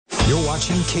You're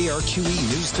watching KRQE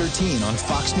News 13 on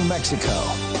Fox, New Mexico.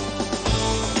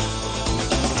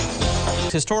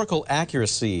 Historical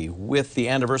accuracy with the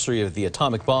anniversary of the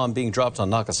atomic bomb being dropped on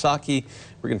Nagasaki.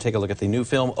 We're going to take a look at the new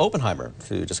film Oppenheimer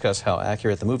to discuss how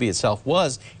accurate the movie itself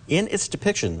was in its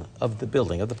depiction of the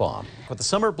building of the bomb. With the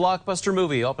summer blockbuster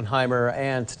movie Oppenheimer,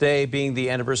 and today being the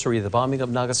anniversary of the bombing of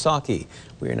Nagasaki,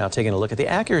 we are now taking a look at the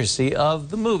accuracy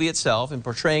of the movie itself in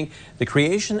portraying the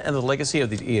creation and the legacy of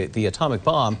the atomic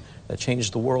bomb that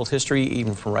changed the world history,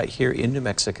 even from right here in New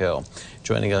Mexico.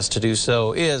 Joining us to do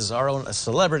so is our own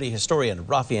celebrity historian,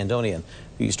 Raffi Andonian,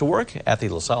 who used to work at the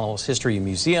Los Alamos History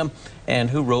Museum and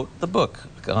who wrote the book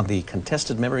on the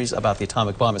contested memories about the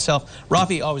atomic bomb itself.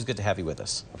 Raffi, always good to have you with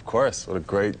us. Of course. What a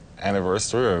great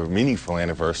anniversary, or a meaningful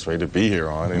anniversary to be here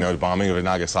on. You know, the bombing of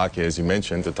Nagasaki, as you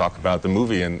mentioned, to talk about the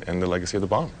movie and the legacy of the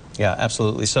bomb. Yeah,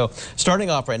 absolutely. So starting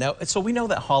off right now, so we know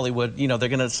that Hollywood, you know, they're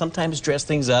going to sometimes dress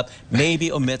things up,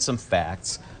 maybe omit some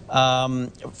facts.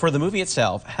 For the movie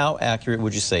itself, how accurate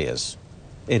would you say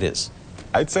it is?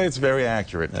 I'd say it's very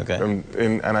accurate. Okay.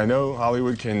 And I know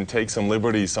Hollywood can take some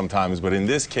liberties sometimes, but in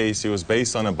this case, it was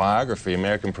based on a biography,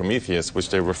 American Prometheus, which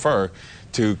they refer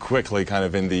to quickly kind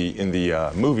of in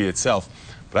the movie itself.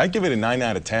 But I'd give it a 9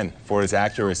 out of 10 for its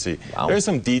accuracy. Wow. There's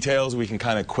some details we can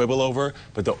kind of quibble over,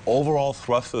 but the overall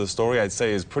thrust of the story, I'd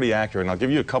say, is pretty accurate. And I'll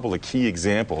give you a couple of key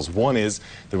examples. One is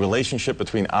the relationship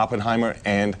between Oppenheimer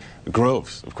and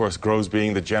Groves. Of course, Groves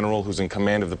being the general who's in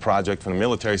command of the project from the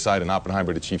military side, and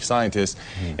Oppenheimer the chief scientist.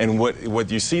 And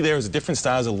what you see there is different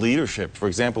styles of leadership. For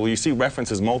example, you see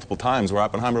references multiple times where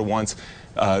Oppenheimer wants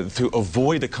to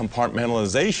avoid the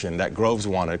compartmentalization that Groves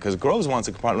wanted, because Groves wants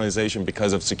a compartmentalization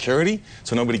because of security,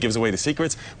 so nobody gives away the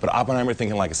secrets, but Oppenheimer,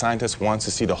 thinking like a scientist, wants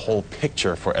to see the whole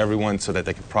picture for everyone so that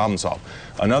they can problem solve.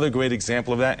 Another great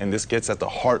example of that, and this gets at the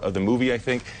heart of the movie, I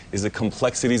think, is the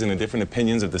complexities and the different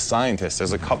opinions of the scientists.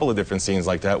 There's a couple of different scenes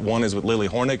like that. One is with Lily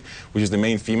Hornick, which is the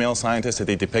main female scientist that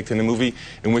they depict in the movie,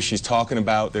 in which she's talking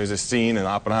about, there's a scene and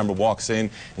Oppenheimer walks in,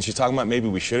 and she's talking about maybe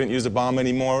we shouldn't use the bomb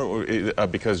anymore or,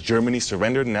 because Germany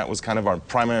surrendered, and that was kind of our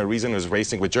primary reason, was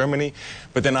racing with Germany.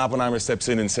 But then Oppenheimer steps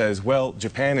in and says, well,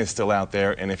 Japan is still out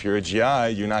there, and if you're a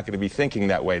GI, you're not going to be thinking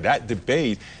that way. That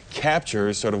debate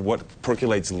captures sort of what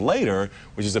percolates later,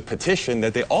 which is a petition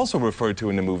that they also referred to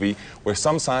in the movie, where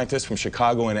some scientists from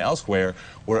Chicago and elsewhere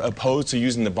were opposed to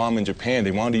using the bomb in Japan.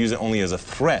 They wanted to use it only as a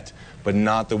threat, but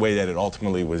not the way that it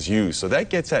ultimately was used. So that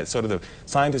gets at sort of the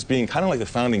scientists being kind of like the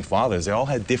founding fathers. They all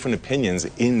had different opinions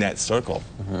in that circle.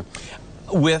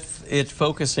 With it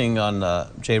focusing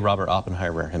on J. Robert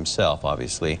Oppenheimer himself,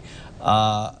 obviously,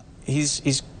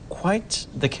 he's quite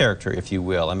the character, if you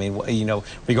will. I mean, you know,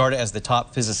 regarded as the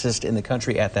top physicist in the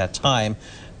country at that time,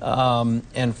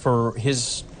 and for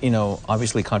his, you know,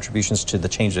 obviously contributions to the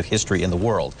change of history in the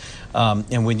world.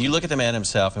 And when you look at the man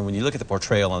himself, and when you look at the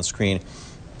portrayal on screen,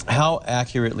 how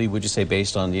accurately would you say,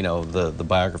 based on, you know, the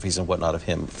biographies and whatnot of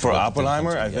him? For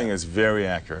Oppenheimer, I think it's very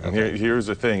accurate. Okay. And here's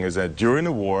the thing, is that during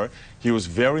the war, he was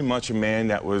very much a man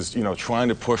that was, you know, trying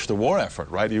to push the war effort,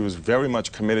 right? He was very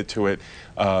much committed to it,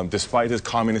 despite his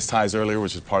communist ties earlier,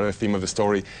 which is part of the theme of the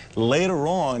story. Later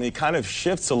on, he kind of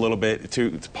shifts a little bit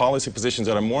to policy positions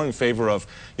that are more in favor of,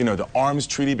 you know, the arms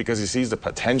treaty, because he sees the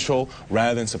potential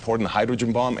rather than supporting the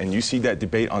hydrogen bomb. And you see that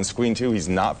debate on screen too. He's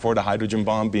not for the hydrogen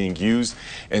bomb being used.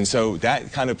 And so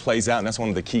that kind of plays out, and that's one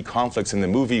of the key conflicts in the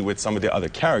movie with some of the other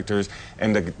characters,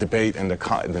 and the debate and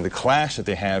the clash that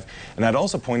they have. And I'd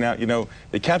also point out, you know,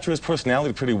 they capture his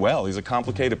personality pretty well. He's a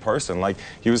complicated person. Like,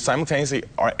 he was simultaneously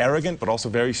arrogant, but also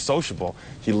very sociable.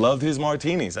 He loved his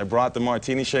martinis. I brought the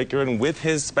martini shaker in with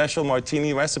his special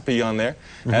martini recipe on there.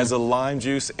 Has a lime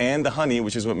juice and the honey,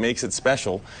 which is what makes it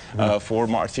special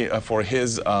for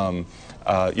his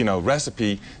you know,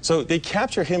 recipe. So they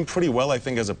capture him pretty well, I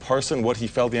think, as a person, what he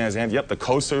felt in his hand. Yep, the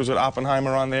coasters with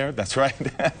Oppenheimer on there. That's right.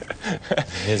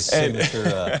 His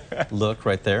signature look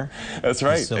right there. That's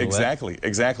right. Exactly.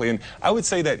 Exactly. And I would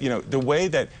say that, you know, the way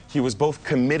that he was both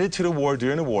committed to the war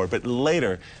during the war, but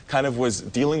later kind of was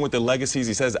dealing with the legacies.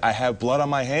 He says, I have blood on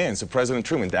my hands to President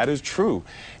Truman. That is true.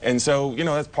 And so, you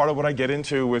know, that's part of what I get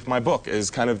into with my book, is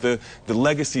kind of the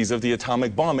legacies of the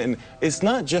atomic bomb. And it's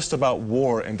not just about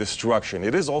war and destruction.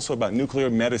 It is also about nuclear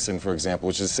medicine, for example,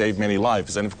 which has saved many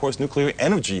lives, and of course nuclear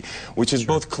energy, which is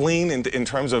both clean in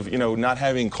terms of, you know, not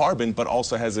having carbon, but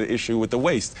also has an issue with the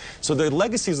waste. So the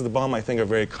legacies of the bomb, I think, are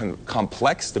very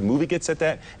complex. The movie gets at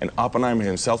that, and Oppenheimer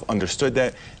himself understood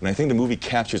that, and I think the movie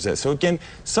captures that. So again,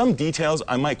 some details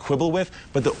I might quibble with,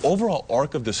 but the overall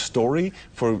arc of the story,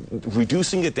 for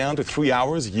reducing it down to 3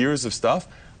 hours, years of stuff,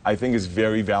 I think is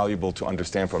very valuable to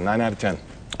understand from. 9 out of 10.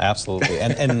 Absolutely,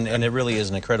 and it really is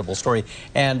an incredible story.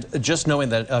 And just knowing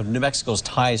that New Mexico's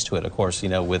ties to it, of course, you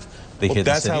know, with the hidden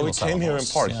that's city how he Los came here in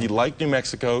Alamos. part. Yeah. He liked New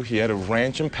Mexico. He had a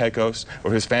ranch in Pecos,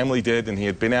 or his family did, and he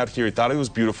had been out here. He thought it was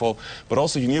beautiful, but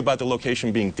also he knew about the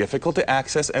location being difficult to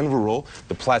access and rural.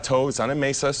 The plateau is on a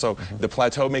mesa, so the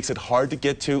plateau makes it hard to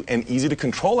get to and easy to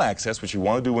control access, which you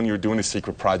want to do when you're doing a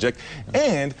secret project.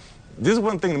 And this is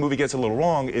one thing the movie gets a little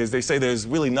wrong, is they say there's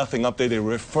really nothing up there. They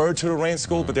refer to the ranch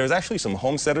school, but there's actually some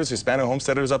homesteaders, Hispanic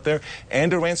homesteaders up there,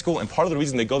 and a ranch school, and part of the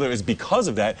reason they go there is because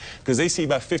of that, because they see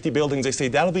about 50 buildings. They say,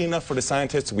 that'll be enough for the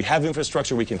scientists. We have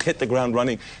infrastructure. We can hit the ground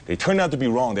running. They turned out to be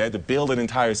wrong. They had to build an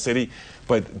entire city,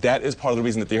 but that is part of the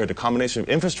reason that they are the combination of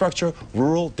infrastructure,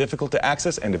 rural, difficult to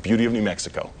access, and the beauty of New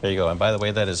Mexico. There you go. And by the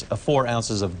way, that is 4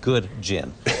 ounces of good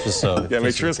gin. Just so yeah,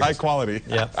 make sure it's high quality.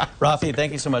 Yeah. Raffi,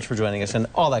 thank you so much for joining us and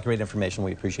all that great information.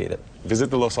 We appreciate it. Visit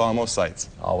the Los Alamos sites.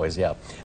 Always, yeah.